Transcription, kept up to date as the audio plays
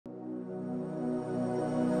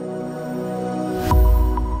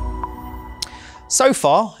So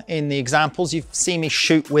far in the examples, you've seen me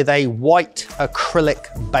shoot with a white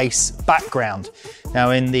acrylic base background. Now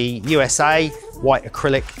in the USA, white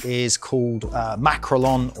acrylic is called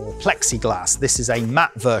Macrolon or plexiglass. This is a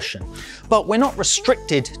matte version, but we're not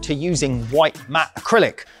restricted to using white matte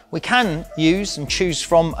acrylic. We can use and choose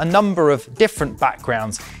from a number of different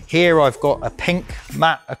backgrounds. Here I've got a pink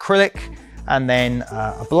matte acrylic, and then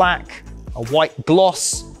a black, a white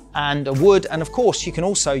gloss, and a wood, and of course you can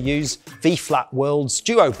also use V-Flat Worlds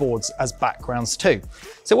duo boards as backgrounds too.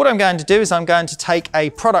 So what I'm going to do is I'm going to take a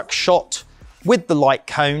product shot with the light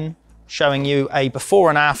cone, showing you a before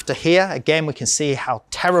and after here. Again, we can see how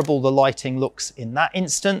terrible the lighting looks in that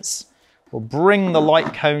instance. We'll bring the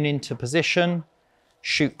light cone into position,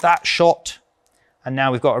 shoot that shot, and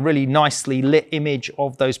now we've got a really nicely lit image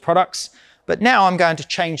of those products. But now I'm going to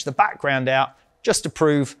change the background out just to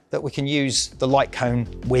prove that we can use the light cone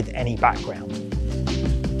with any background.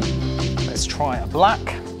 Let's try a black.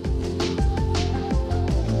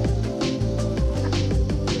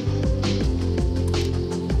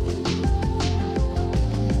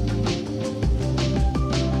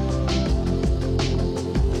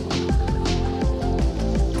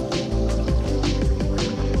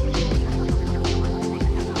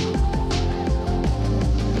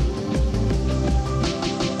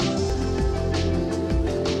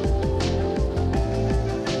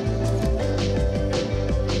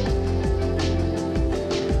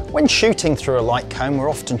 When shooting through a light cone, we're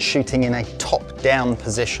often shooting in a top-down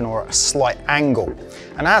position or at a slight angle.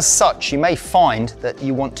 And as such, you may find that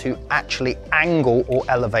you want to actually angle or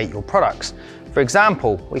elevate your products. For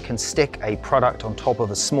example, we can stick a product on top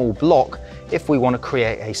of a small block if we want to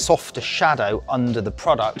create a softer shadow under the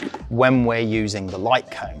product when we're using the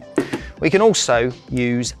light cone. We can also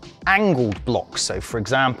use angled blocks. So for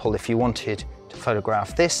example, if you wanted to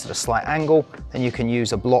photograph this at a slight angle, then you can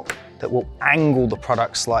use a block that will angle the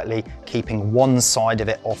product slightly, keeping one side of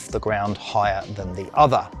it off the ground higher than the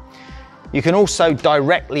other. You can also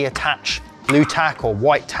directly attach blue tack or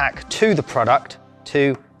white tack to the product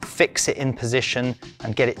to fix it in position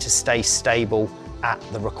and get it to stay stable at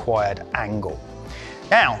the required angle.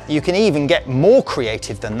 Now, you can even get more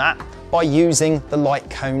creative than that by using the light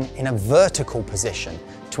cone in a vertical position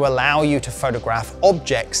to allow you to photograph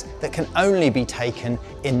objects that can only be taken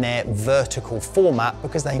in their vertical format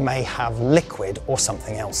because they may have liquid or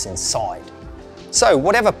something else inside. So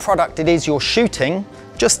whatever product it is you're shooting,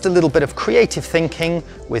 just a little bit of creative thinking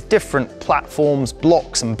with different platforms,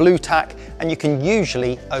 blocks and blue tack, and you can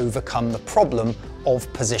usually overcome the problem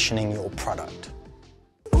of positioning your product.